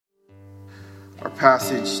Our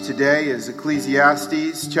passage today is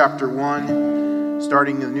Ecclesiastes chapter 1,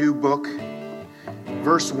 starting a new book,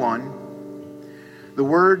 verse 1. The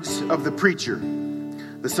words of the preacher,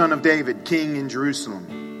 the son of David, king in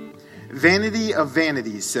Jerusalem. Vanity of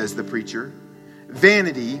vanities, says the preacher.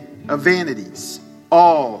 Vanity of vanities.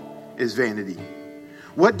 All is vanity.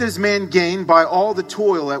 What does man gain by all the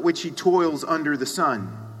toil at which he toils under the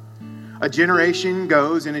sun? A generation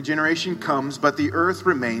goes and a generation comes, but the earth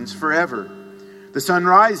remains forever. The sun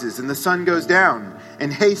rises and the sun goes down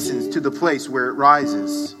and hastens to the place where it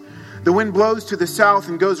rises. The wind blows to the south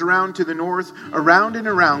and goes around to the north. Around and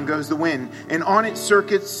around goes the wind, and on its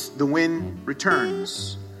circuits the wind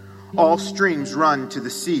returns. All streams run to the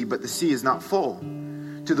sea, but the sea is not full.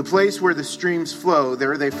 To the place where the streams flow,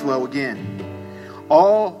 there they flow again.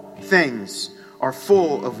 All things are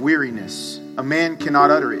full of weariness. A man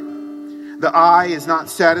cannot utter it. The eye is not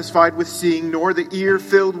satisfied with seeing, nor the ear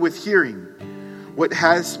filled with hearing. What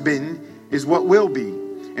has been is what will be,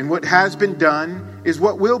 and what has been done is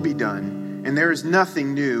what will be done, and there is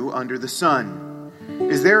nothing new under the sun.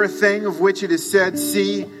 Is there a thing of which it is said,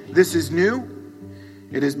 "See, this is new"?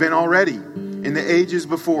 It has been already in the ages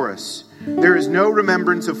before us. There is no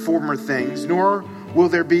remembrance of former things, nor will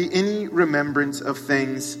there be any remembrance of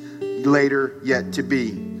things later yet to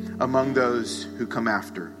be among those who come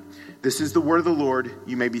after. This is the word of the Lord.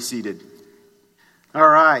 You may be seated. All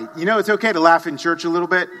right. You know, it's okay to laugh in church a little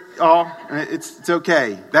bit. It's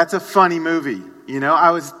okay. That's a funny movie. You know,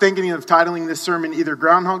 I was thinking of titling this sermon either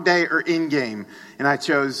Groundhog Day or In Game, and I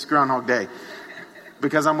chose Groundhog Day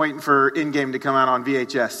because I'm waiting for In Game to come out on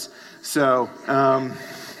VHS. So,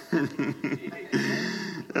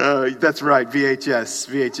 that's right,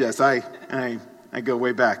 VHS. I go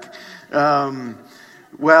way back.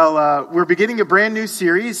 We're beginning a brand new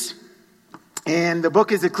series, and the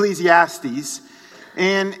book is Ecclesiastes.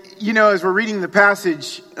 And, you know, as we're reading the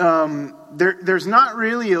passage, there's not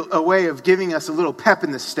really a way of giving us a little pep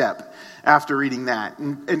in the step after reading that.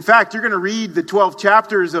 In fact, you're going to read the 12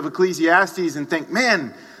 chapters of Ecclesiastes and think,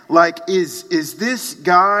 man, like, is this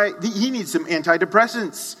guy, he needs some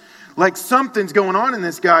antidepressants. Like, something's going on in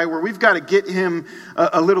this guy where we've got to get him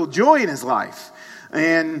a little joy in his life.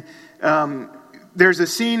 And there's a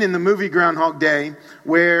scene in the movie Groundhog Day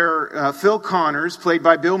where Phil Connors, played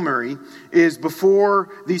by Bill Murray, is before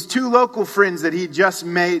these two local friends that he just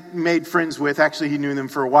made friends with. Actually, he knew them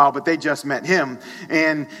for a while, but they just met him.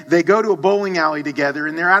 And they go to a bowling alley together,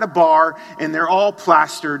 and they're at a bar, and they're all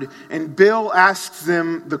plastered. And Bill asks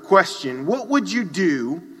them the question, what would you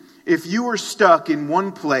do if you were stuck in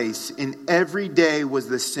one place and every day was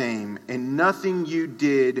the same and nothing you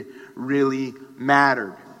did really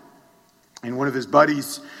mattered? And one of his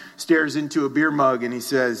buddies stares into a beer mug and he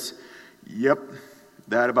says, "Yep,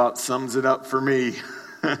 that about sums it up for me."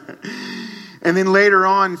 And then later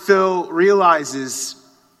on, Phil realizes,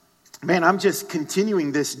 man, I'm just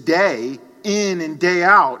continuing this day in and day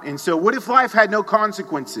out. And so what if life had no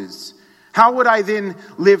consequences? How would I then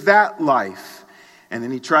live that life? And then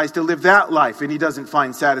he tries to live that life and he doesn't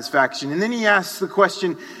find satisfaction. And then he asks the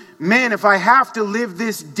question, man, if I have to live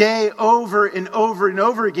this day over and over and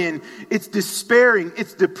over again, it's despairing,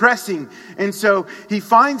 it's depressing. And so he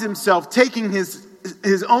finds himself taking his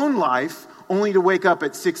own life only to wake up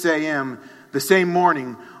at 6 a.m. the same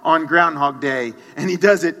morning on Groundhog Day. And he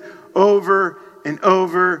does it over and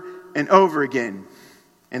over and over again.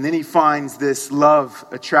 And then he finds this love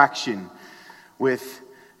attraction with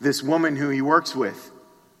this woman who he works with.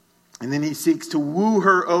 And then he seeks to woo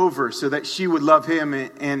her over so that she would love him.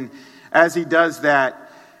 And as he does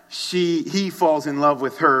that, he falls in love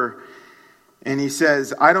with her. And he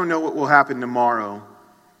says, I don't know what will happen tomorrow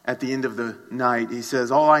at the end of the night. He says,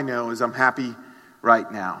 all I know is I'm happy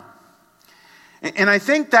right now. And I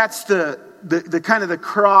think that's the kind of the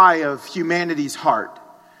cry of humanity's heart.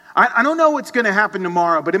 I don't know what's going to happen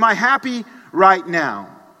tomorrow, but am I happy right now?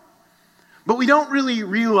 But we don't really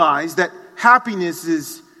realize that happiness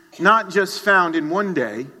is not just found in one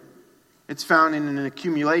day, it's found in an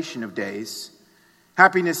accumulation of days.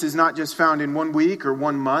 Happiness is not just found in 1 week or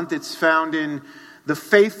 1 month, it's found in the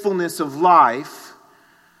faithfulness of life,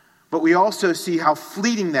 but we also see how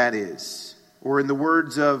fleeting that is, or in the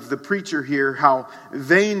words of the preacher here, how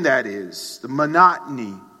vain that is, the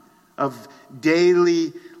monotony of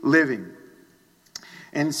daily living.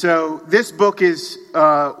 And so this book is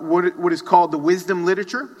what is called the wisdom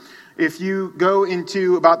literature. If you go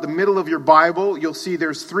into about the middle of your Bible, you'll see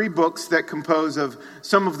there's 3 books that compose of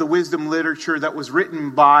some of the wisdom literature that was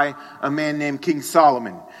written by a man named King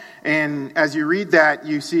Solomon. And as you read that,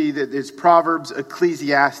 you see that it's Proverbs,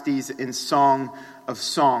 Ecclesiastes, and Song of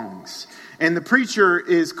Songs. And the preacher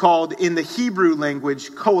is called, in the Hebrew language,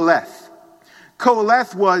 Koheleth.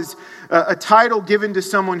 Koheleth was a title given to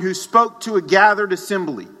someone who spoke to a gathered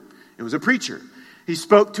assembly. It was a preacher. He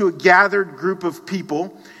spoke to a gathered group of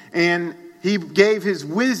people, and he gave his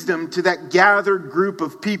wisdom to that gathered group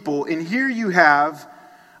of people. And here you have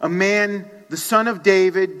a man, the son of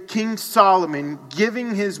David, King Solomon,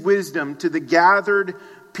 giving his wisdom to the gathered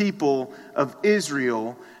people of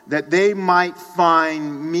Israel, that they might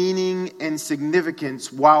find meaning and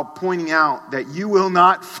significance, while pointing out that you will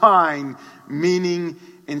not find meaning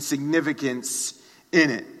and significance in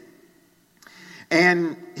it.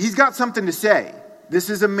 And he's got something to say. This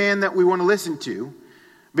is a man that we want to listen to,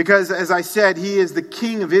 because, as I said, he is the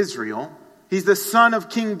king of Israel. He's the son of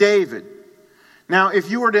King David. Now, if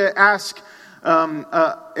you were to ask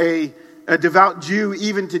a devout Jew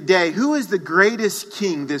even today, who is the greatest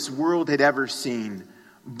king this world had ever seen?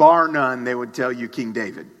 Bar none, they would tell you King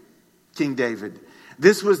David. King David.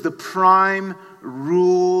 This was the prime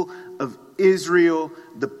rule of Israel,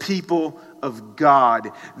 the people of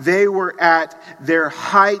God. They were at their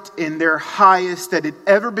height and their highest that had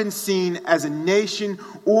ever been seen as a nation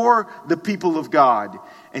or the people of God.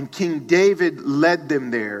 And King David led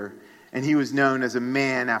them there, and he was known as a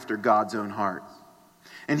man after God's own heart.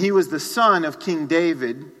 And he was the son of King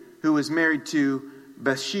David, who was married to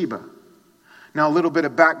Bathsheba. Now, a little bit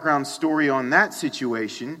of background story on that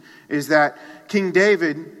situation is that King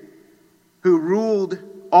David, who ruled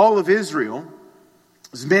all of Israel,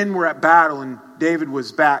 his men were at battle, and David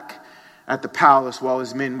was back at the palace while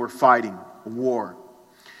his men were fighting a war.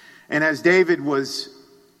 And as David was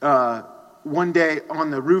one day on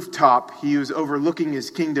the rooftop, he was overlooking his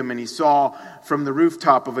kingdom, and he saw from the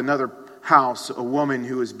rooftop of another house a woman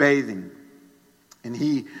who was bathing. And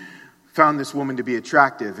he found this woman to be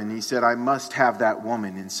attractive, and he said, I must have that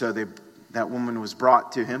woman. And so that woman was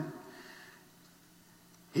brought to him.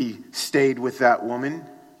 He stayed with that woman,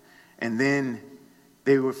 and then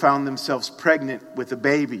they found themselves pregnant with a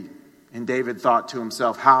baby. And David thought to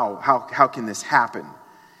himself, how can this happen?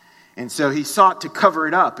 And so he sought to cover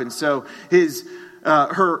it up. And so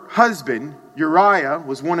her husband, Uriah,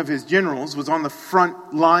 was one of his generals, was on the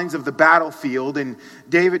front lines of the battlefield. And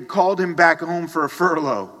David called him back home for a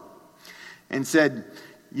furlough and said,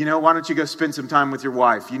 why don't you go spend some time with your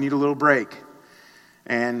wife? You need a little break.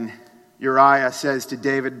 And Uriah says to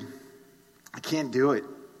David, I can't do it.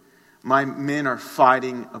 My men are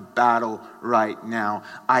fighting a battle right now.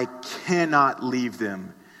 I cannot leave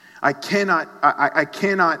them. I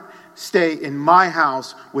cannot stay in my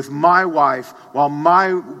house with my wife while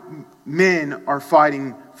my men are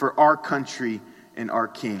fighting for our country and our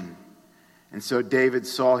king. And so David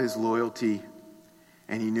saw his loyalty,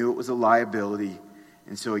 and he knew it was a liability.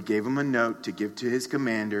 And so he gave him a note to give to his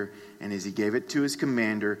commander. And as he gave it to his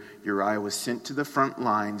commander, Uriah was sent to the front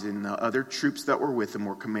lines, and the other troops that were with him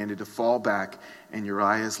were commanded to fall back. And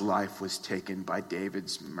Uriah's life was taken by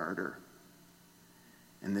David's murder.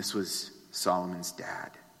 And this was Solomon's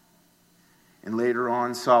dad. And later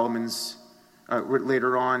on,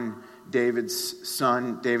 David's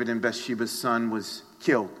son, David and Bathsheba's son, was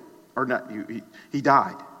killed. Or not, he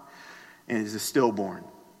died. And is a stillborn.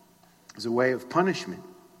 As a way of punishment,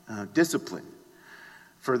 discipline,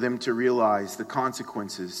 for them to realize the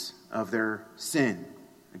consequences of their sin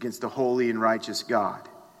against a holy and righteous God.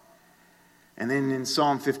 And then in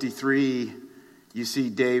Psalm 53, you see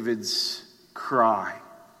David's cry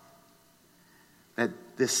that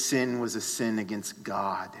this sin was a sin against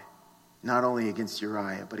God. Not only against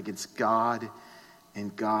Uriah, but against God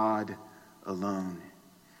and God alone.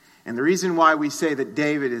 And the reason why we say that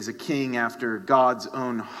David is a king after God's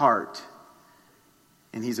own heart,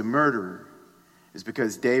 and he's a murderer, is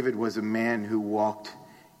because David was a man who walked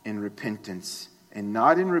in repentance and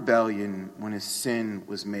not in rebellion when his sin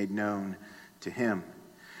was made known to him.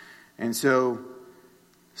 And so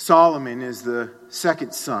Solomon is the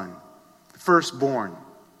second son, the firstborn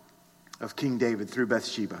of King David through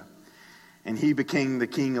Bathsheba. And he became the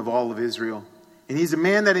king of all of Israel. And he's a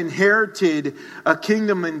man that inherited a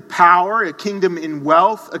kingdom in power, a kingdom in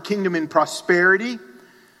wealth, a kingdom in prosperity.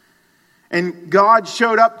 And God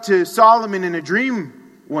showed up to Solomon in a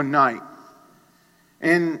dream one night.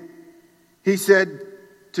 And he said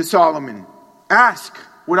to Solomon, ask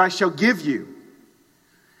what I shall give you.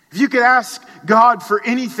 If you could ask God for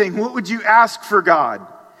anything, what would you ask for God?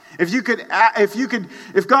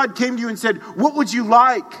 If God came to you and said, what would you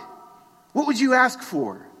like? What would you ask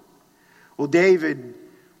for? Well, David,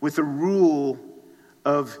 with the rule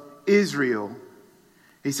of Israel,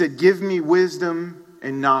 he said, give me wisdom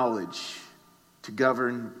and knowledge to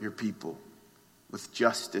govern your people with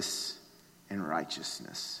justice and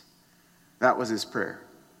righteousness. That was his prayer.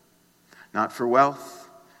 Not for wealth,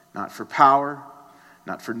 not for power,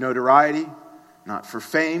 not for notoriety, not for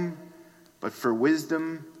fame, but for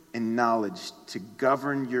wisdom and knowledge to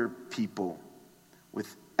govern your people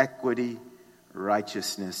with equity,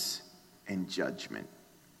 righteousness, and judgment.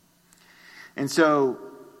 And so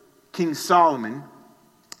King Solomon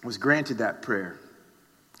was granted that prayer.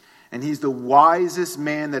 And he's the wisest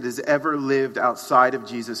man that has ever lived outside of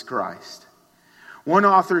Jesus Christ. One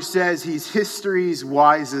author says he's history's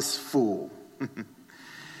wisest fool.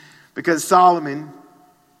 Because Solomon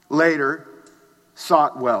later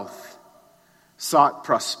sought wealth, sought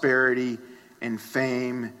prosperity and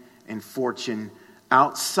fame and fortune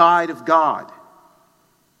outside of God.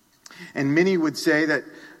 And many would say that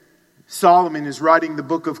Solomon is writing the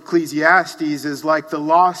book of Ecclesiastes as like the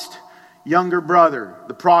lost younger brother,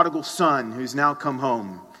 the prodigal son who's now come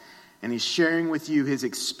home. And he's sharing with you his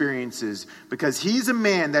experiences because he's a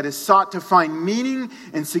man that has sought to find meaning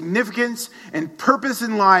and significance and purpose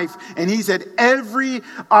in life. And he's had every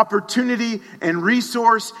opportunity and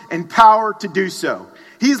resource and power to do so.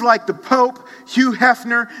 He's like the Pope, Hugh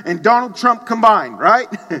Hefner, and Donald Trump combined, right?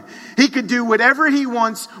 He could do whatever he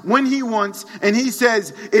wants, when he wants, and he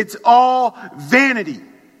says it's all vanity.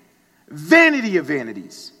 Vanity of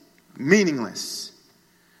vanities. Meaningless.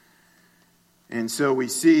 And so we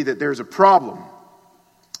see that there's a problem.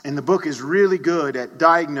 And the book is really good at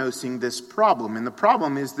diagnosing this problem. And the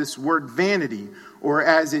problem is this word vanity, or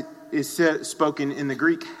as it is spoken in the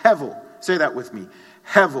Greek, hevel. Say that with me.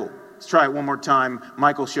 Hevel. Let's try it one more time.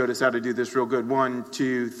 Michael showed us how to do this real good. 1,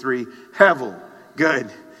 2, 3. Hevel. Good.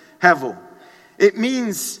 Hevel. It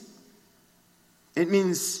means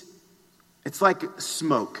it's like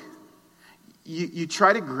smoke. You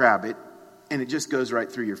try to grab it and it just goes right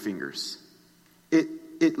through your fingers.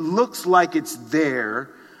 It looks like it's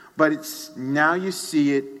there, but it's now you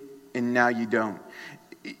see it and now you don't.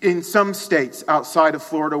 In some states outside of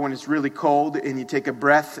Florida, when it's really cold and you take a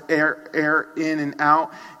breath, air in and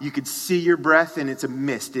out, you could see your breath and it's a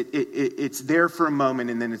mist. It's there for a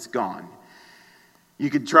moment and then it's gone.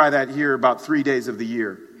 You could try that here about 3 days of the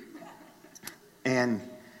year. And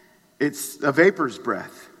it's a vapor's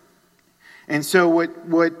breath. And so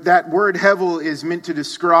what that word hevel is meant to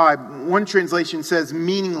describe, one translation says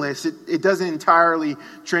meaningless. It doesn't entirely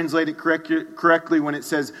translate it correctly when it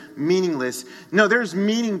says meaningless. No, there's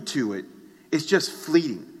meaning to it. It's just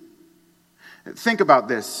fleeting. Think about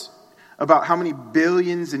this, about how many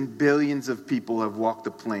billions and billions of people have walked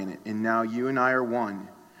the planet, and now you and I are one.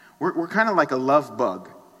 We're kind of like a love bug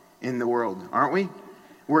in the world, aren't we?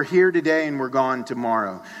 We're here today and we're gone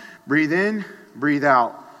tomorrow. Breathe in, breathe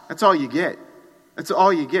out. That's all you get. That's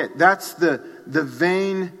all you get. That's the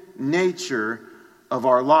vain nature of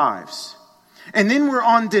our lives. And then we're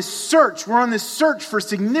on this search. We're on this search for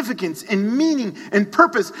significance and meaning and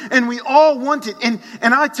purpose. And we all want it. And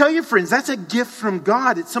I tell you, friends, that's a gift from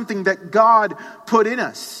God. It's something that God put in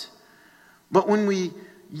us. But when we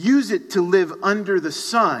use it to live under the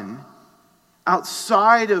sun,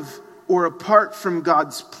 outside of or apart from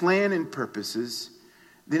God's plan and purposes,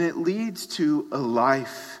 then it leads to a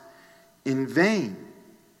life in vain.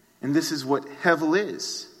 And this is what hevel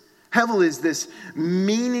is. Hevel is this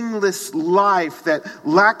meaningless life that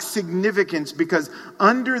lacks significance because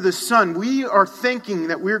under the sun, we are thinking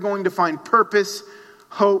that we're going to find purpose,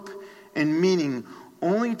 hope, and meaning,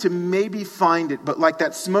 only to maybe find it, but like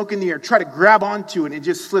that smoke in the air, try to grab onto it and it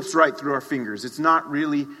just slips right through our fingers. It's not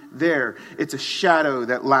really there. It's a shadow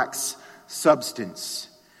that lacks substance.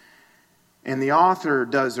 And the author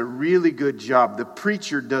does a really good job, the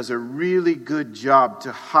preacher does a really good job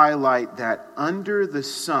to highlight that under the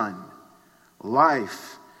sun,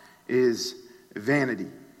 life is vanity.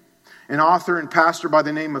 An author and pastor by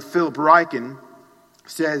the name of Philip Ryken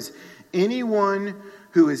says, anyone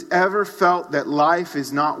who has ever felt that life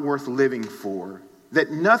is not worth living for, that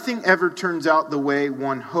nothing ever turns out the way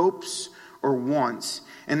one hopes or wants,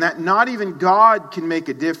 and that not even God can make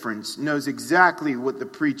a difference, knows exactly what the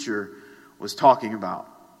preacher was talking about.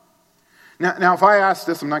 Now, if I asked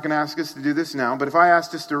us, I'm not going to ask us to do this now, but if I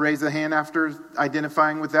asked us to raise a hand after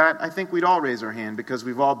identifying with that, I think we'd all raise our hand because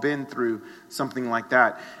we've all been through something like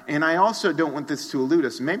that. And I also don't want this to elude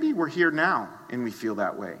us. Maybe we're here now and we feel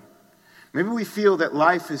that way. Maybe we feel that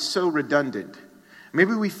life is so redundant.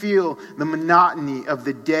 Maybe we feel the monotony of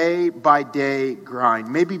the day-by-day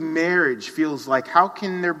grind. Maybe marriage feels like, how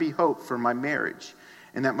can there be hope for my marriage?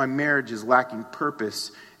 And that my marriage is lacking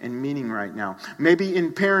purpose and meaning right now. Maybe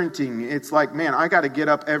in parenting, it's like, man, I got to get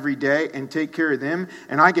up every day and take care of them,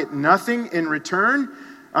 and I get nothing in return.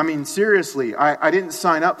 I mean, seriously, I didn't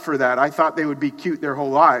sign up for that. I thought they would be cute their whole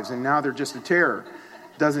lives, and now they're just a terror.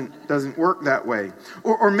 doesn't work that way.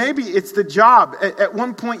 Or maybe it's the job. At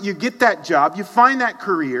one point you get that job, you find that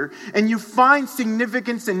career, and you find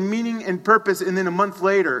significance and meaning and purpose, and then a month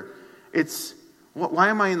later, it's, why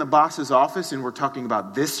am I in the boss's office and we're talking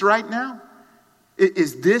about this right now?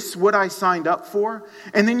 Is this what I signed up for?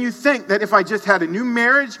 And then you think that if I just had a new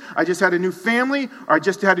marriage, I just had a new family, or I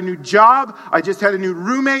just had a new job, I just had a new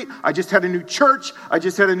roommate, I just had a new church, I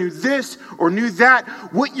just had a new this or new that,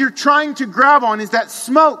 what you're trying to grab on is that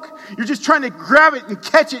smoke. You're just trying to grab it and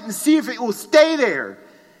catch it and see if it will stay there.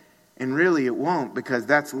 And really it won't, because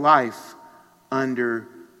that's life under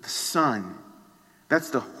the sun.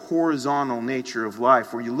 That's the horizontal nature of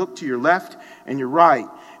life, where you look to your left and your right,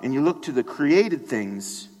 and you look to the created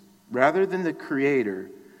things rather than the Creator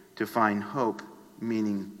to find hope,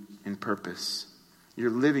 meaning, and purpose. You're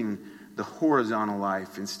living the horizontal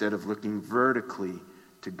life instead of looking vertically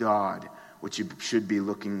to God, which you should be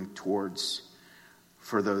looking towards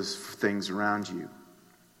for those things around you.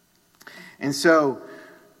 And so,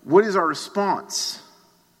 what is our response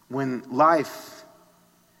when life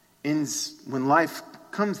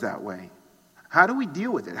comes that way? How do we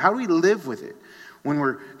deal with it? How do we live with it? When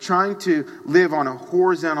we're trying to live on a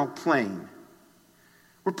horizontal plane,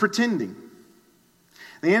 we're pretending.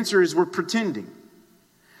 The answer is we're pretending.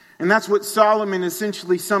 And that's what Solomon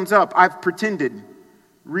essentially sums up. I've pretended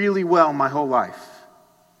really well my whole life.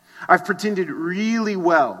 I've pretended really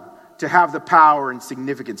well to have the power and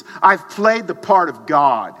significance. I've played the part of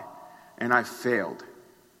God, and I've failed.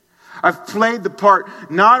 I've played the part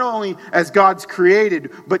not only as God's created,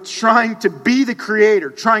 but trying to be the creator,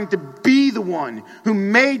 trying to be the one who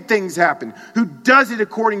made things happen, who does it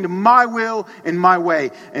according to my will and my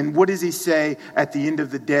way. And what does he say at the end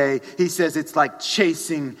of the day? He says it's like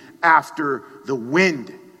chasing after the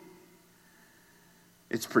wind.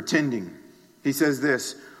 It's pretending. He says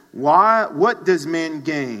this, what does man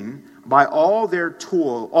gain by all their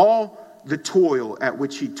toil, all the toil at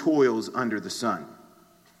which he toils under the sun?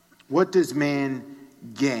 What does man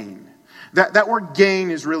gain? That word gain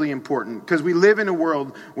is really important, because we live in a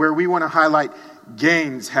world where we want to highlight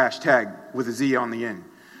gains, hashtag, with a Z on the end.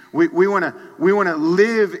 We want to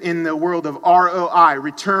live in the world of ROI,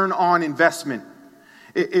 return on investment.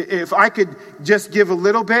 If I could just give a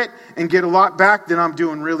little bit and get a lot back, then I'm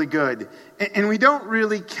doing really good. And we don't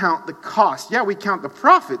really count the cost. Yeah, we count the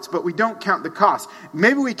profits, but we don't count the cost.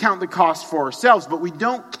 Maybe we count the cost for ourselves, but we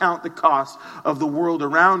don't count the cost of the world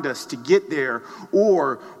around us to get there,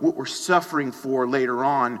 or what we're suffering for later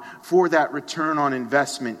on for that return on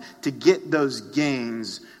investment to get those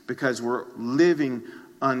gains, because we're living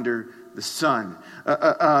under the sun.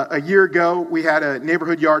 A year ago, we had a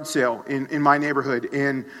neighborhood yard sale in my neighborhood,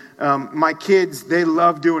 and my kids, they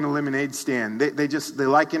love doing a lemonade stand. They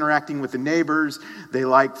like interacting with the neighbors. They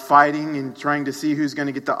like fighting and trying to see who's going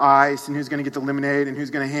to get the ice and who's going to get the lemonade and who's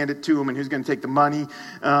going to hand it to them and who's going to take the money.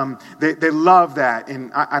 They love that,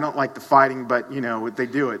 and I don't like the fighting, but they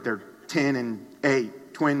do it. They're 10 and 8.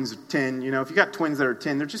 Twins of 10, if you got twins that are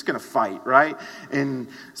 10, they're just going to fight, right? And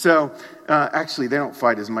so, actually, they don't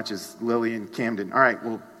fight as much as Lily and Camden. All right,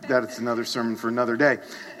 well, that's another sermon for another day.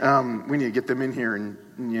 We need to get them in here and,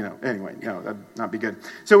 anyway, no, that'd not be good.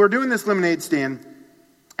 So we're doing this lemonade stand,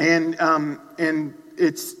 and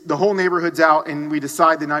it's the whole neighborhood's out, and we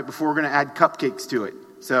decide the night before we're going to add cupcakes to it.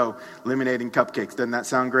 So, lemonade and cupcakes, doesn't that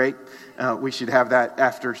sound great? We should have that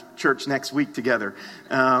after church next week together.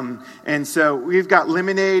 And so we've got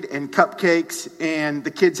lemonade and cupcakes, and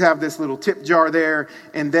the kids have this little tip jar there,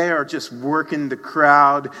 and they are just working the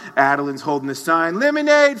crowd. Adeline's holding the sign,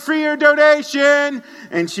 lemonade, free or donation,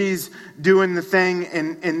 and she's doing the thing,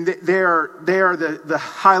 and they are the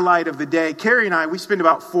highlight of the day. Carrie and I, we spend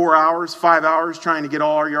about 5 hours trying to get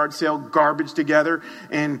all our yard sale garbage together,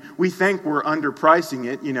 and we think we're underpricing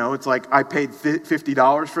it. It's like I paid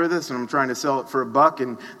 $50 for this, and I'm trying to sell it for $1,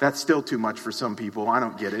 and that's still too much for some people. I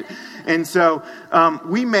don't get it. And so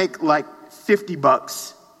we make like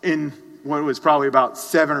 $50 in what was probably about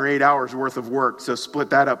 7 or 8 hours worth of work. So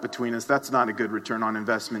split that up between us. That's not a good return on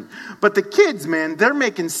investment. But the kids, man, they're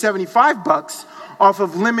making $75 off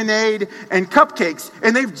of lemonade and cupcakes,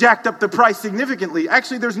 and they've jacked up the price significantly.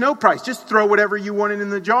 Actually, there's no price. Just throw whatever you wanted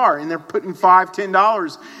in the jar, and they're putting $5,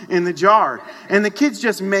 $10 in the jar. And the kids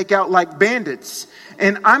just make out like bandits.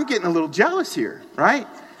 And I'm getting a little jealous here, right?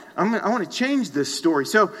 I want to change this story.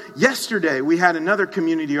 So yesterday we had another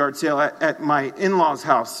community yard sale at my in-laws'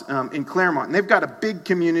 house in Claremont. And they've got a big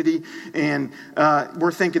community, and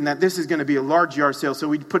we're thinking that this is going to be a large yard sale, so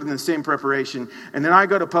we put it in the same preparation. And then I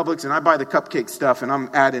go to Publix and I buy the cupcake stuff, and I'm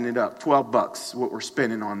adding it up. $12, what we're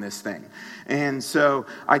spending on this thing. And so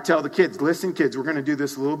I tell the kids, listen, kids, we're going to do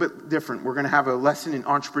this a little bit different. We're going to have a lesson in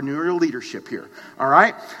entrepreneurial leadership here. All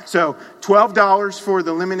right? So $12 for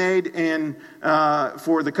the lemonade and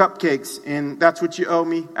for the cupcakes, and that's what you owe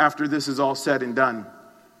me after this is all said and done.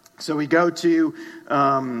 So we go to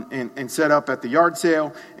and set up at the yard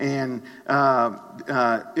sale, and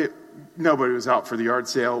nobody was out for the yard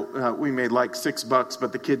sale. We made like $6,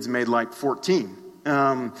 but the kids made like 14.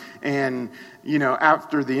 And you know,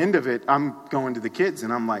 after the end of it, I'm going to the kids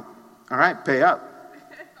and I'm like, all right, pay up.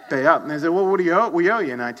 And they said, well, what do you owe? We owe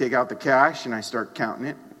you. And I take out the cash and I start counting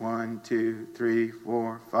it. 1, 2, 3,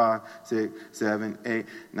 4, 5, 6, 7, 8,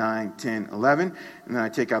 9, 10, 11. And then I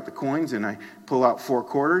take out the coins and I pull out 4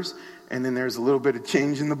 quarters. And then there's a little bit of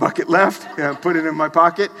change in the bucket left. And I put it in my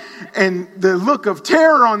pocket. And the look of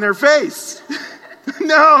terror on their face.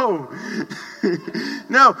 No.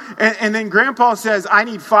 And then Grandpa says, I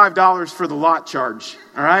need $5 for the lot charge.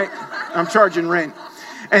 All right? I'm charging rent.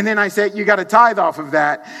 And then I say, you got to tithe off of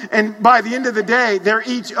that. And by the end of the day, they're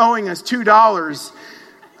each owing us $2.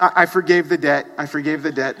 I forgave the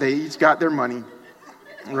debt. They each got their money.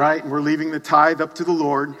 Right? We're leaving the tithe up to the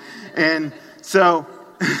Lord. And so,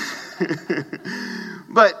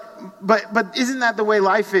 but isn't that the way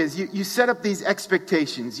life is? You set up these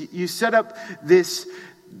expectations. You set up this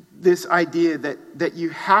idea that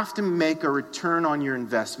you have to make a return on your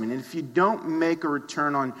investment. And if you don't make a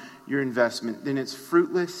return on your investment, then it's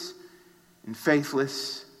fruitless and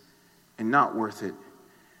faithless and not worth it.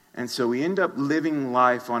 And so we end up living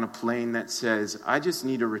life on a plane that says, I just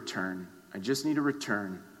need a return. I just need a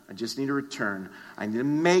return. I just need a return. I need to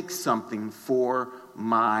make something for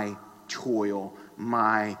my toil,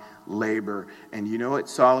 my labor. And you know what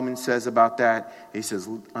Solomon says about that? He says,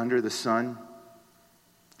 under the sun,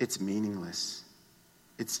 it's meaningless.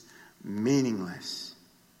 It's meaningless.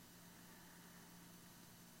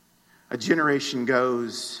 A generation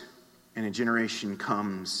goes and a generation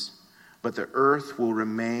comes, but the earth will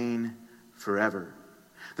remain forever.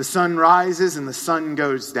 The sun rises and the sun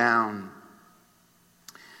goes down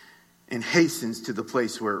and hastens to the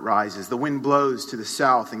place where it rises. The wind blows to the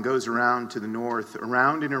south and goes around to the north.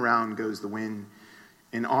 Around and around goes the wind,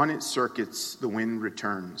 and on its circuits the wind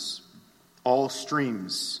returns. All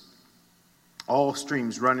streams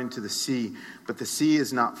run into the sea, but the sea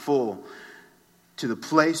is not full. To the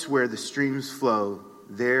place where the streams flow,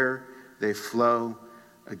 there they flow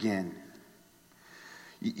again.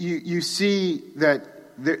 You see that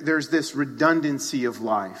there's this redundancy of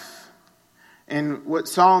life. And what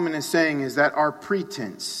Solomon is saying is that our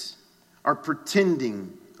pretense, our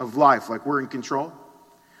pretending of life, like we're in control,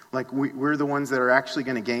 like we're the ones that are actually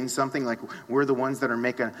going to gain something, like we're the ones that are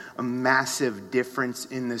making a massive difference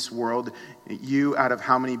in this world. You, out of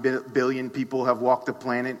how many billion people have walked the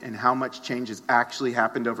planet and how much change has actually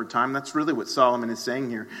happened over time, that's really what Solomon is saying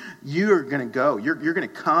here. You are going to go. You're going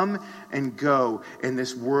to come and go, and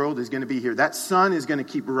this world is going to be here. That sun is going to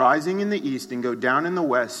keep rising in the east and go down in the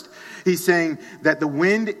west. He's saying that the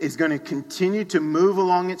wind is going to continue to move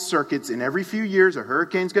along its circuits, and every few years a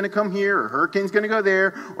hurricane's going to come here, or a hurricane's going to go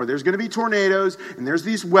there, or there's going to be tornadoes, and there's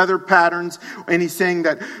these weather patterns. And he's saying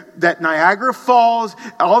that Niagara Falls,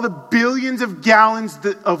 all the billions of gallons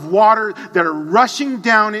of water that are rushing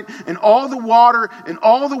down it, and all the water and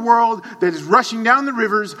all the world that is rushing down the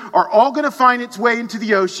rivers are all going to find its way into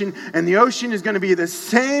the ocean, and the ocean is going to be the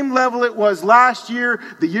same level it was last year,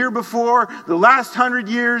 the year before, the last 100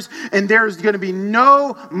 years, and there's going to be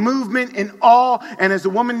no movement in all. And as a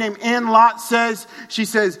woman named Ann Lott says, she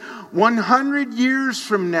says, 100 years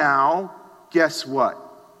from now, guess what?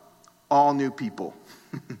 All new people.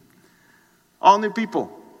 All new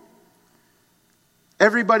people.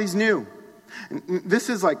 Everybody's new. This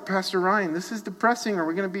is like, Pastor Ryan, this is depressing. Are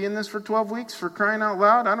we going to be in this for 12 weeks for crying out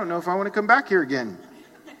loud? I don't know if I want to come back here again.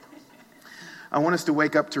 I want us to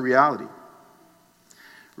wake up to reality.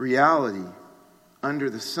 Reality under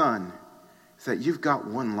the sun is that you've got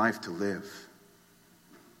one life to live.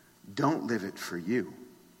 Don't live it for you.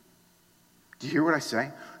 Do you hear what I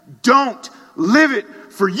say? Don't live it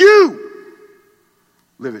for you.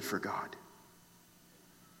 Live it for God.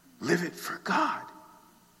 Live it for God.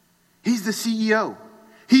 He's the CEO.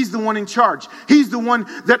 He's the one in charge. He's the one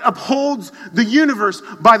that upholds the universe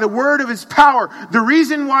by the word of his power. The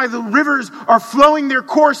reason why the rivers are flowing their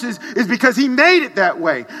courses is because he made it that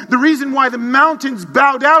way. The reason why the mountains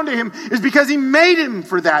bow down to him is because he made him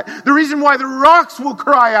for that. The reason why the rocks will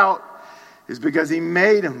cry out is because he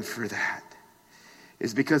made them for that.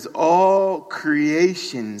 Is because all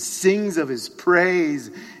creation sings of his praise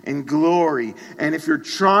and glory. And if you're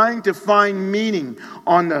trying to find meaning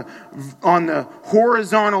on the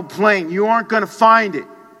horizontal plane, you aren't going to find it.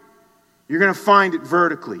 You're going to find it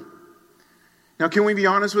vertically. Now, can we be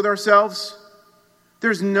honest with ourselves?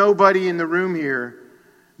 There's nobody in the room here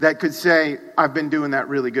that could say, I've been doing that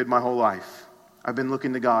really good my whole life. I've been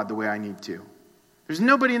looking to God the way I need to. There's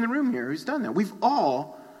nobody in the room here who's done that. We've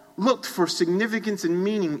all looked for significance and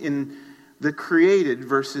meaning in the created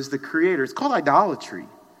versus the creator. It's called idolatry.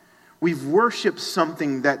 We've worshipped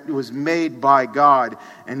something that was made by God,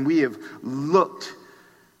 and we have looked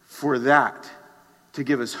for that to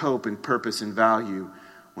give us hope and purpose and value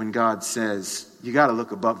when God says, you got to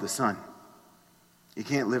look above the sun. You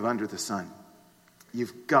can't live under the sun.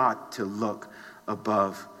 You've got to look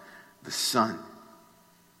above the sun.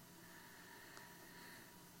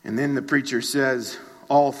 And then the preacher says,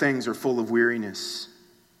 all things are full of weariness.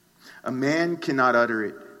 A man cannot utter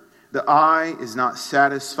it. The eye is not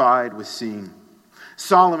satisfied with seeing.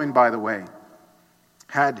 Solomon, by the way,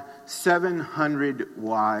 had 700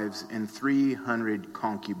 wives and 300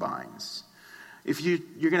 concubines. If you're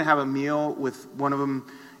going to have a meal with one of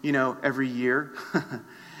them, every year,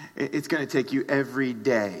 it's going to take you every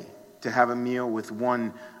day to have a meal with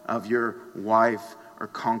one of your wife or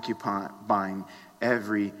concubine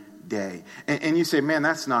every day. And you say, man,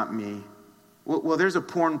 that's not me. Well, there's a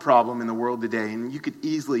porn problem in the world today, and you could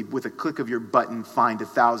easily, with a click of your button, find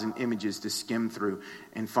 1,000 images to skim through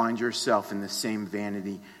and find yourself in the same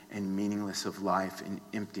vanity and meaningless of life and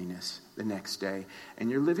emptiness the next day.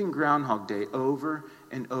 And you're living Groundhog Day over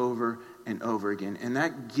and over and over again. And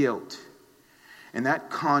that guilt and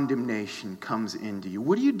that condemnation comes into you.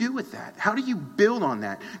 What do you do with that? How do you build on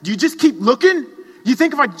that? Do you just keep looking? Do you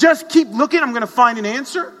think if I just keep looking, I'm going to find an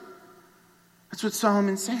answer? That's what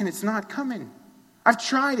Solomon's saying. It's not coming. I've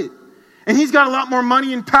tried it. And he's got a lot more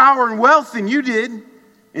money and power and wealth than you did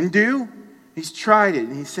and do. He's tried it.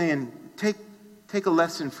 And he's saying, take a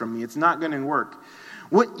lesson from me. It's not going to work.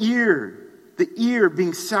 What ear? The ear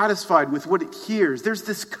being satisfied with what it hears. There's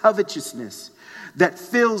this covetousness that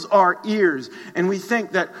fills our ears. And we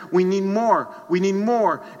think that we need more,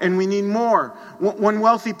 and we need more. One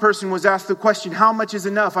wealthy person was asked the question, how much is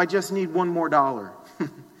enough? I just need $1 more.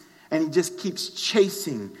 And he just keeps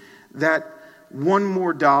chasing that $1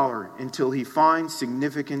 more until he finds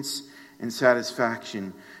significance and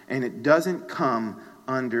satisfaction. And it doesn't come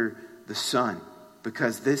under the sun,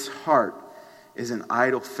 because this heart is an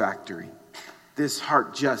idol factory. This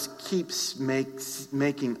heart just keeps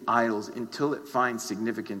making idols until it finds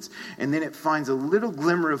significance. And then it finds a little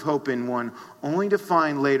glimmer of hope in one, only to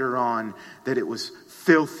find later on that it was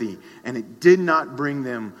filthy and it did not bring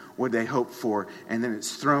them what they hoped for. And then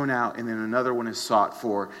it's thrown out, and then another one is sought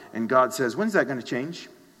for. And God says, when's that going to change?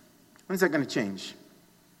 When's that going to change?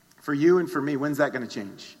 For you and for me, when's that going to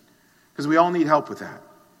change? Because we all need help with that.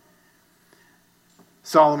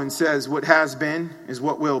 Solomon says, what has been is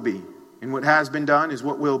what will be. And what has been done is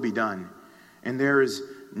what will be done. And there is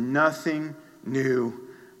nothing new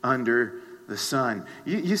under the sun.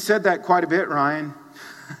 You said that quite a bit, Ryan.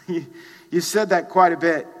 You said that quite a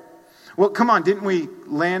bit. Well, come on, didn't we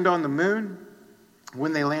land on the moon?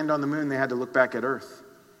 When they land on the moon, they had to look back at Earth.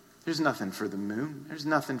 There's nothing for the moon. There's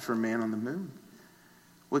nothing for man on the moon.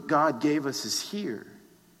 What God gave us is here.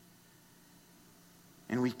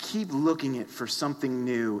 And we keep looking at for something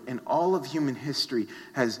new. And all of human history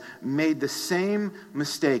has made the same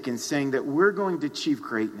mistake in saying that we're going to achieve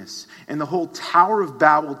greatness. And the whole Tower of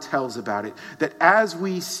Babel tells about it. That as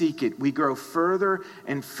we seek it, we grow further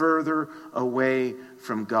and further away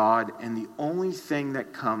from God. And the only thing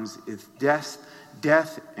that comes is death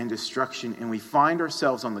and destruction. And we find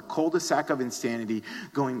ourselves on the cul-de-sac of insanity,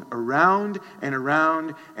 going around and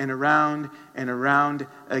around and around and around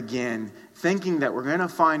again, thinking that we're going to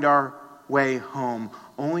find our way home,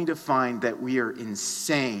 only to find that we are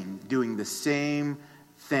insane, doing the same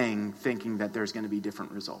thing, thinking that there's going to be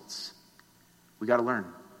different results. We got to learn.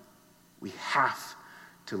 We have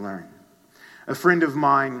to learn. A friend of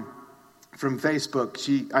mine from Facebook,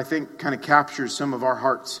 she, I think, kind of captures some of our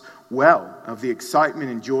hearts well, of the excitement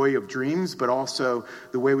and joy of dreams, but also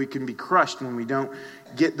the way we can be crushed when we don't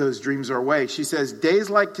get those dreams our way. She says, days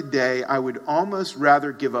like today, I would almost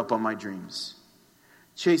rather give up on my dreams.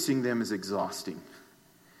 Chasing them is exhausting.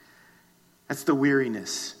 That's the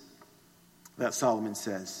weariness that Solomon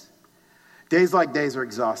says. Days like days are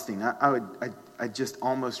exhausting. I'd just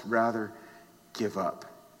almost rather give up.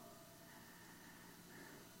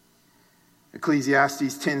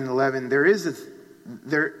 Ecclesiastes 10 and 11,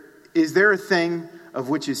 is there a thing of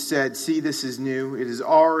which is said, see, this is new. It is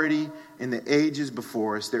already in the ages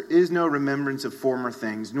before us. There is no remembrance of former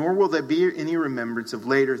things, nor will there be any remembrance of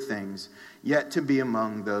later things, yet to be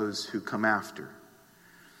among those who come after.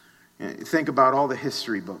 Think about all the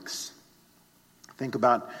history books. Think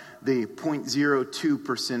about the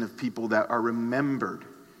 0.02% of people that are remembered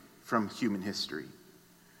from human history.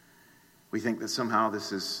 We think that somehow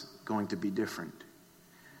this is going to be different.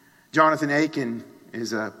 Jonathan Aiken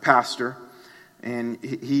is a pastor, and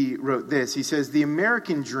he wrote this. He says, the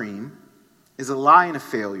American dream is a lie and a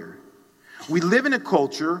failure. We live in a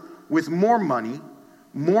culture with more money,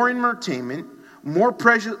 more entertainment, more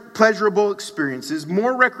pleasurable experiences,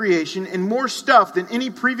 more recreation, and more stuff than any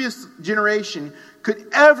previous generation could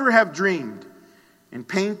ever have dreamed. And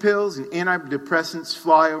pain pills and antidepressants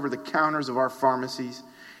fly over the counters of our pharmacies.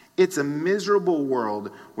 It's a miserable world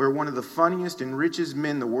where one of the funniest and richest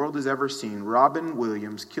men the world has ever seen, Robin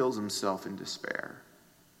Williams, kills himself in despair.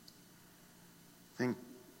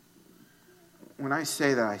 When I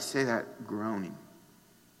say that groaning.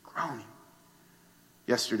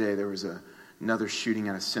 Yesterday there was another shooting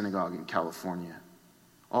at a synagogue in California.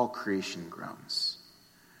 All creation groans.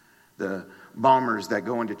 The bombers that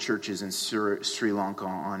go into churches in Sri Lanka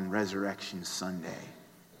on Resurrection Sunday.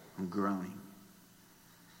 I'm groaning.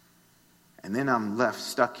 And then I'm left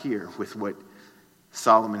stuck here with what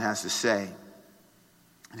Solomon has to say.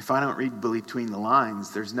 And if I don't read between the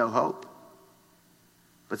lines, there's no hope.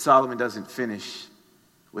 But Solomon doesn't finish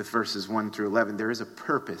with verses 1 through 11. There is a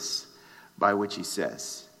purpose by which he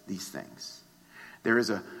says these things. There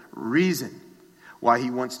is a reason why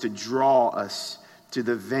he wants to draw us to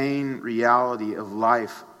the vain reality of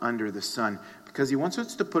life under the sun. Because he wants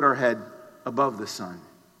us to put our head above the sun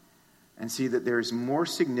and see that there is more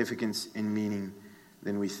significance and meaning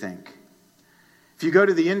than we think. If you go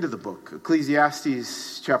to the end of the book,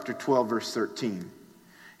 Ecclesiastes chapter 12, verse 13,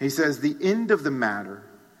 he says, the end of the matter,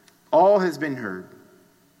 all has been heard.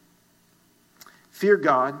 Fear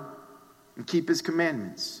God and keep his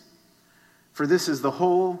commandments, for this is the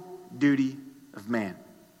whole duty of man.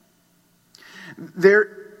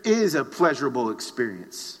 There is a pleasurable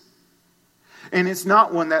experience, and it's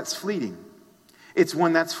not one that's fleeting. It's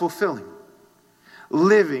one that's fulfilling.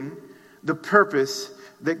 Living the purpose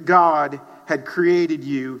that God had created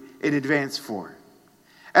you in advance for.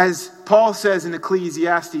 As Paul says in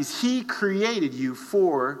Ecclesiastes, he created you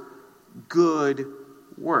for good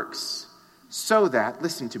works. So that,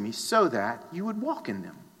 listen to me, so that you would walk in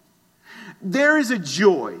them. There is a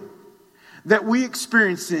joy that we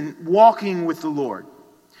experience in walking with the Lord.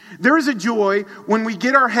 There is a joy when we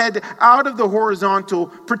get our head out of the horizontal,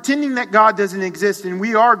 pretending that God doesn't exist and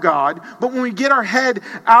we are God. But when we get our head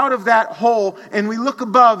out of that hole and we look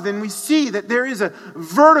above, then we see that there is a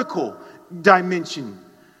vertical dimension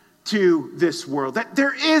to this world. That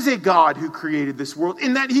there is a God who created this world,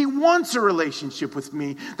 and that he wants a relationship with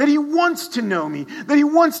me, that he wants to know me, that he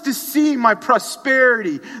wants to see my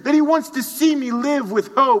prosperity, that he wants to see me live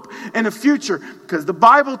with hope and a future. Because the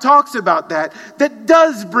Bible talks about that. That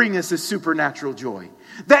does bring us a supernatural joy.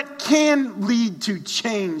 That can lead to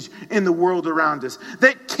change in the world around us.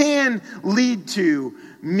 That can lead to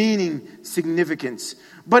meaning, significance.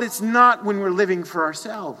 But it's not when we're living for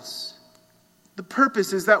ourselves. The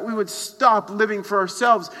purpose is that we would stop living for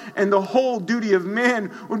ourselves, and the whole duty of man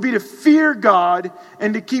would be to fear God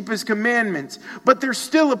and to keep his commandments. But there's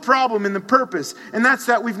still a problem in the purpose, and that's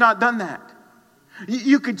that we've not done that.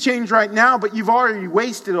 You could change right now, but you've already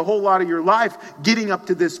wasted a whole lot of your life getting up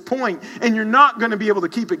to this point, and you're not going to be able to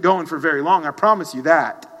keep it going for very long. I promise you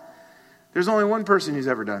that. There's only one person who's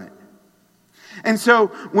ever done it. And so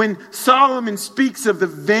when Solomon speaks of the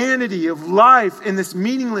vanity of life and this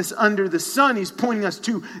meaningless under the sun, he's pointing us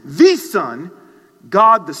to the Son,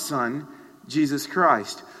 God the Son, Jesus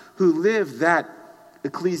Christ, who lived that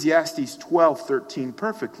Ecclesiastes 12:13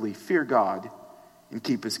 perfectly. Fear God and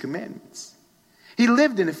keep his commandments. He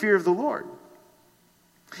lived in the fear of the Lord.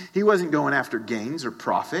 He wasn't going after gains or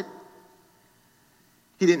profit.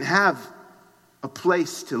 He didn't have a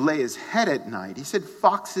place to lay his head at night. He said,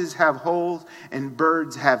 foxes have holes and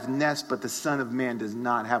birds have nests, but the Son of Man does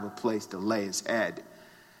not have a place to lay his head.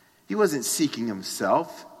 He wasn't seeking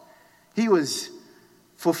himself. He was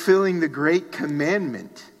fulfilling the great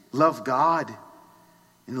commandment. Love God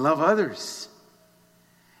and love others.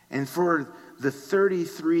 And for the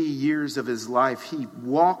 33 years of his life, he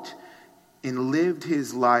walked and lived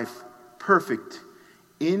his life perfect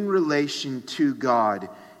in relation to God,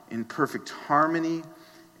 in perfect harmony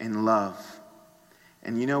and love.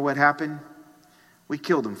 And you know what happened? We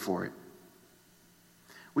killed him for it.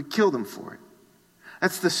 We killed him for it.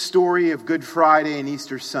 That's the story of Good Friday and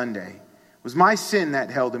Easter Sunday. It was my sin that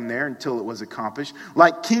held him there until it was accomplished.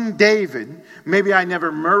 Like King David, maybe I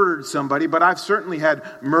never murdered somebody, but I've certainly had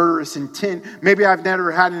murderous intent. Maybe I've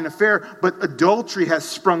never had an affair, but adultery has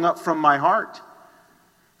sprung up from my heart.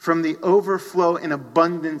 From the overflow and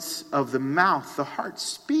abundance of the mouth, the heart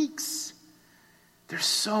speaks. There's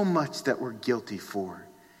so much that we're guilty for.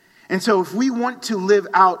 And so if we want to live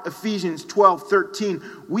out Ephesians 12:13,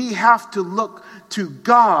 we have to look to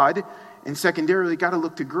God, and secondarily, got to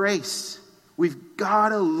look to grace. We've got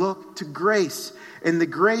to look to grace. And the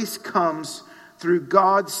grace comes through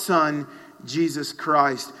God's Son, Jesus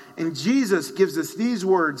Christ. And Jesus gives us these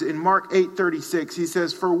words in Mark 8:36. He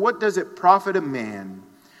says, "For what does it profit a man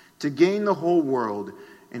to gain the whole world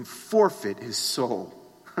and forfeit his soul?"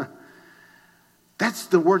 That's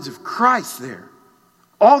the words of Christ there.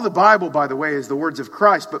 All the Bible, by the way, is the words of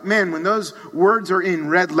Christ. But man, when those words are in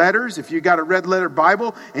red letters, if you got a red letter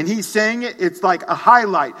Bible and he's saying it, it's like a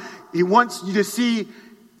highlight. He wants you to see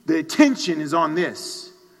the attention is on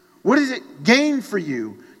this. What does it gain for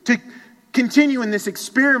you to continue in this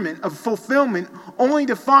experiment of fulfillment, only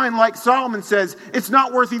to find, like Solomon says, it's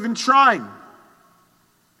not worth even trying?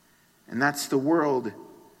 And that's the world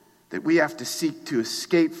that we have to seek to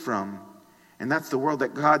escape from. And that's the world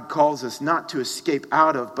that God calls us not to escape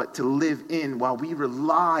out of, but to live in while we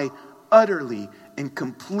rely utterly and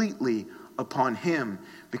completely upon Him.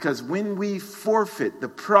 Because when we forfeit the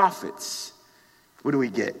profits, what do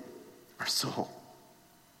we get? Our soul.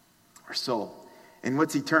 Our soul. And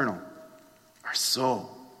what's eternal? Our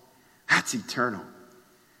soul. That's eternal.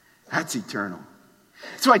 That's eternal.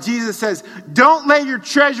 That's why Jesus says, don't lay your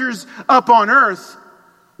treasures up on earth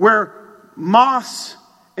where moths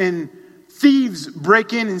and thieves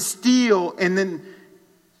break in and steal, and then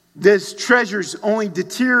those treasures only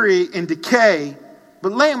deteriorate and decay.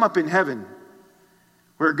 But lay them up in heaven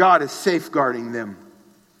where God is safeguarding them.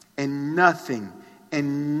 And nothing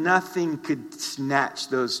could snatch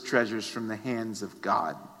those treasures from the hands of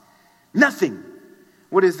God. Nothing.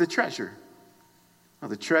 What is the treasure? Well,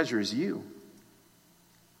 the treasure is you.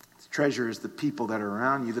 The treasure is the people that are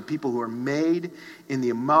around you, the people who are made in the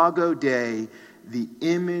imago Dei, the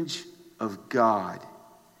image of God.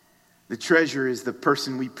 The treasure is the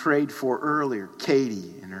person we prayed for earlier,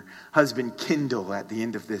 Katie, and her husband Kendall at the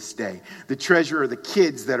end of this day. The treasure are the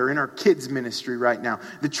kids that are in our kids ministry right now.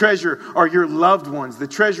 The treasure are your loved ones. The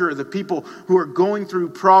treasure are the people who are going through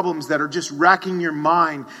problems that are just racking your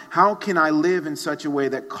mind. How can I live in such a way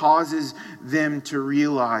that causes them to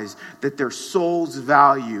realize that their soul's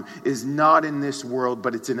value is not in this world,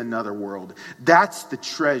 but it's in another world? That's the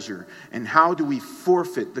treasure. And how do we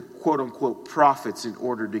forfeit the quote-unquote profits in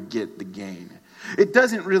order to get the gain? It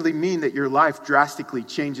doesn't really mean that your life drastically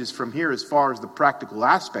changes from here as far as the practical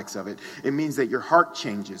aspects of it. It means that your heart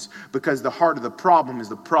changes, because the heart of the problem is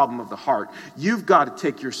the problem of the heart. You've got to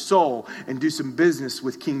take your soul and do some business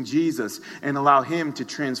with King Jesus and allow Him to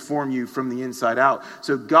transform you from the inside out,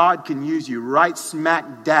 so God can use you right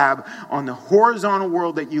smack dab on the horizontal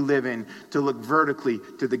world that you live in to look vertically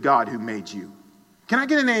to the God who made you. Can I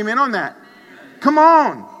get an amen on that? Come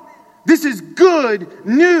on. This is good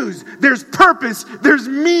news. There's purpose, there's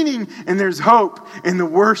meaning, and there's hope in the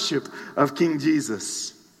worship of King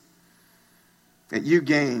Jesus. That you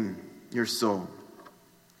gain your soul.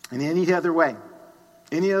 And any other way,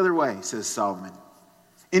 says Solomon.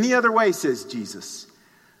 Any other way, says Jesus,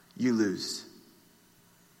 you lose.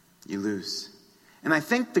 You lose. And I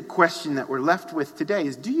think the question that we're left with today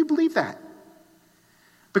is, do you believe that?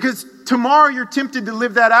 Because tomorrow you're tempted to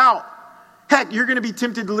live that out. Heck, you're going to be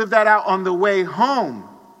tempted to live that out on the way home.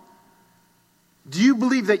 Do you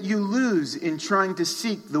believe that you lose in trying to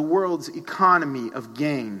seek the world's economy of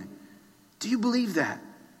gain? Do you believe that?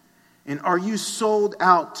 And are you sold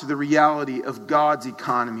out to the reality of God's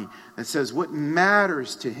economy that says what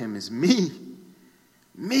matters to Him is me,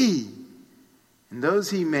 and those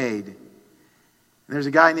He made? And there's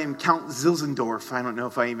a guy named Count Zinzendorf. I don't know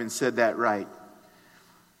if I even said that right.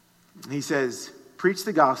 He says, preach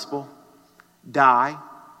the gospel, die,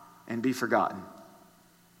 and be forgotten.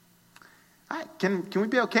 Can we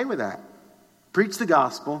be okay with that? Preach the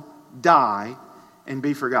gospel, die, and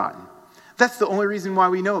be forgotten. That's the only reason why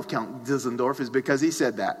we know of Count Zinzendorf, is because he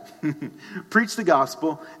said that. Preach the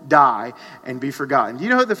gospel, die, and be forgotten. Do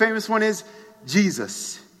you know who the famous one is?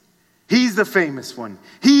 Jesus. He's the famous one.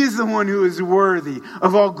 He is the one who is worthy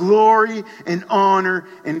of all glory and honor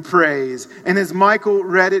and praise. And as Michael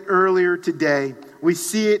read it earlier today, we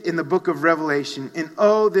see it in the book of Revelation. And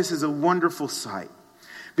oh, this is a wonderful sight.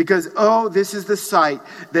 Because, oh, this is the sight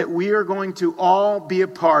that we are going to all be a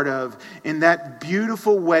part of in that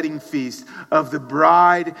beautiful wedding feast of the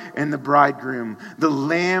bride and the bridegroom. The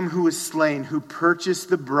Lamb who was slain, who purchased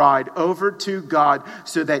the bride over to God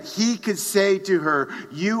so that he could say to her,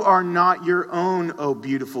 you are not your own, oh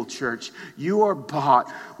beautiful church. You are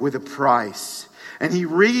bought with a price. And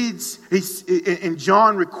and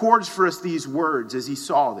John records for us these words as he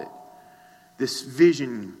saw it. This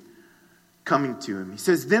vision coming to him. He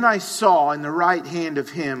says, then I saw in the right hand of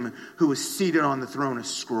him who was seated on the throne a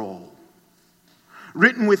scroll,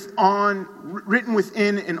 written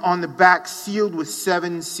within and on the back, sealed with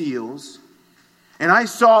 7 seals. And I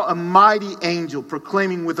saw a mighty angel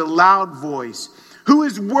proclaiming with a loud voice, who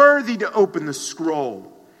is worthy to open the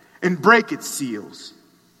scroll and break its seals?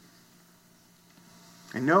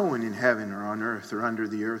 And no one in heaven or on earth or under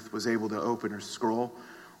the earth was able to open a scroll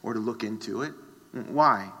or to look into it.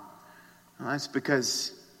 Why? Well, that's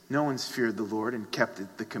because no one's feared the Lord and kept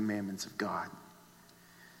the commandments of God.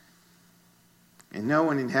 And no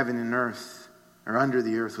one in heaven and earth or under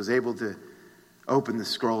the earth was able to open the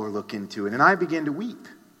scroll or look into it. And I began to weep.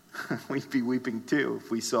 We'd be weeping too if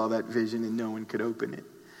we saw that vision and no one could open it.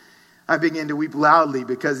 I began to weep loudly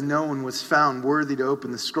because no one was found worthy to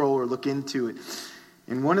open the scroll or look into it.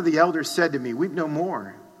 And one of the elders said to me, weep no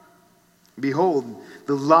more. Behold,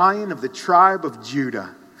 the Lion of the tribe of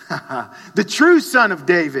Judah, the true Son of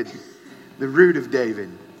David, the root of David,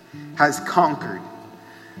 has conquered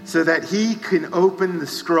so that he can open the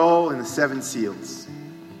scroll and the 7 seals.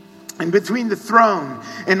 And between the throne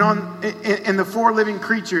and the 4 living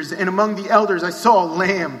creatures and among the elders, I saw a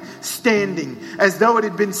lamb standing as though it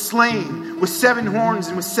had been slain, with 7 horns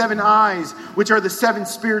and with 7 eyes, which are the 7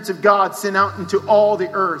 spirits of God sent out into all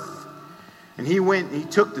the earth. And he went and he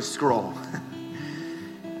took the scroll.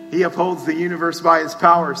 He upholds the universe by his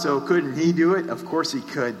power, so couldn't he do it? Of course he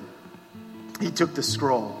could. He took the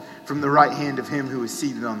scroll from the right hand of him who was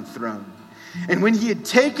seated on the throne. And when he had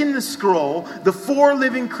taken the scroll, the 4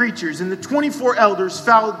 living creatures and the 24 elders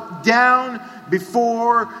fell down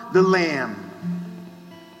before the Lamb.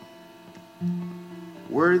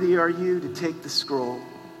 Worthy are you to take the scroll,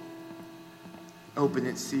 open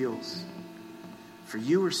its seals, for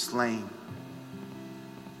you were slain.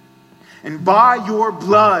 And by your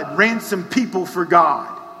blood ransom people for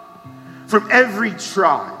God from every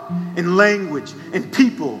tribe and language and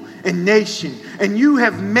people and nation. And you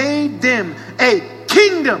have made them a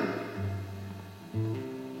kingdom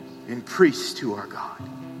and priests to our God.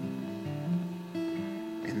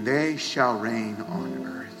 And they shall reign on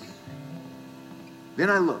earth.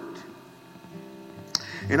 Then I looked.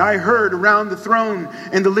 And I heard around the throne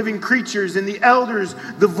and the living creatures and the elders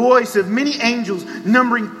the voice of many angels,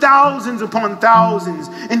 numbering thousands upon thousands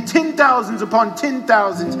and 10,000s upon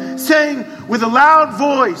 10,000s, saying with a loud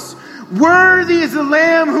voice, worthy is the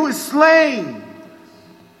Lamb who is slain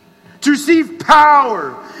to receive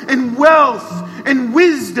power and wealth and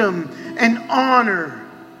wisdom and honor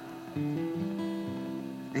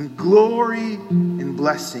and glory and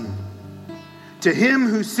blessing. To him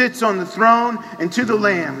who sits on the throne and to the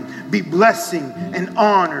Lamb be blessing and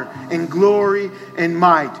honor and glory and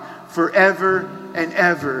might forever and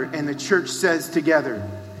ever. And the church says together,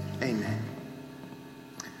 amen.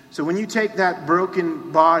 So when you take that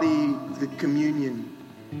broken body, the communion,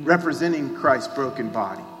 representing Christ's broken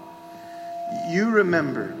body, you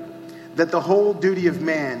remember that the whole duty of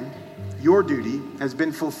man, your duty, has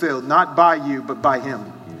been fulfilled, not by you, but by him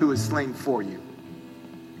who is slain for you.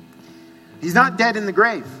 He's not dead in the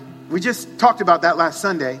grave. We just talked about that last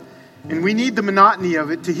Sunday. And we need the monotony of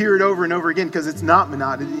it to hear it over and over again, because it's not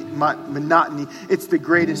monotony. It's the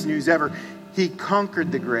greatest news ever. He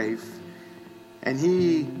conquered the grave. And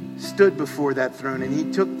he stood before that throne. And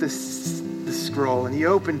he took the scroll. And he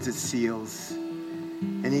opened its seals.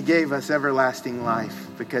 And he gave us everlasting life,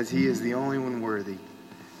 because he is the only one worthy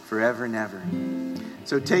forever and ever.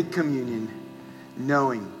 So take communion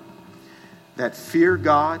knowing that fear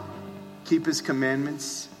God, keep his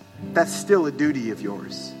commandments, that's still a duty of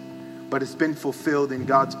yours. But it's been fulfilled in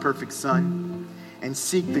God's perfect Son. And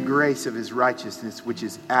seek the grace of his righteousness, which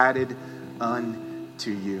is added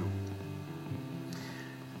unto you.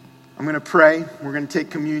 I'm going to pray. We're going to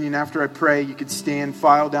take communion. After I pray, you could stand,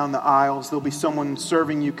 file down the aisles. There'll be someone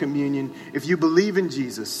serving you communion. If you believe in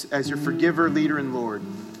Jesus as your forgiver, leader, and Lord,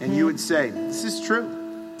 and you would say, this is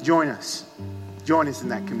true, join us. Join us in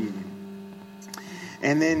that communion.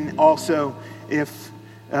 And then also, if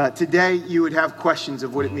today you would have questions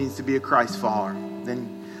of what it means to be a Christ follower,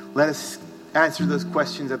 then let us answer those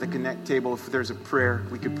questions at the Connect table. If there's a prayer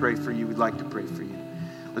we could pray for you, we'd like to pray for you.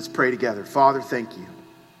 Let's pray together. Father, thank you.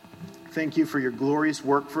 Thank you for your glorious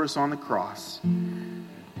work for us on the cross.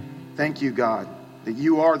 Thank you, God, that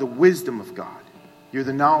you are the wisdom of God. You're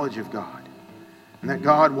the knowledge of God. And that,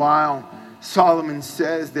 God, while Solomon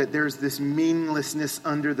says that there's this meaninglessness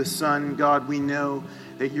under the sun, God, we know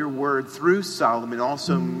that your word through Solomon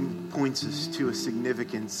also points us to a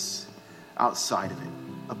significance outside of it,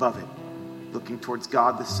 above it, looking towards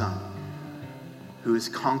God the Son, who has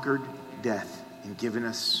conquered death and given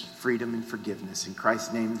us freedom and forgiveness. In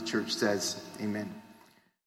Christ's name, the church says, amen.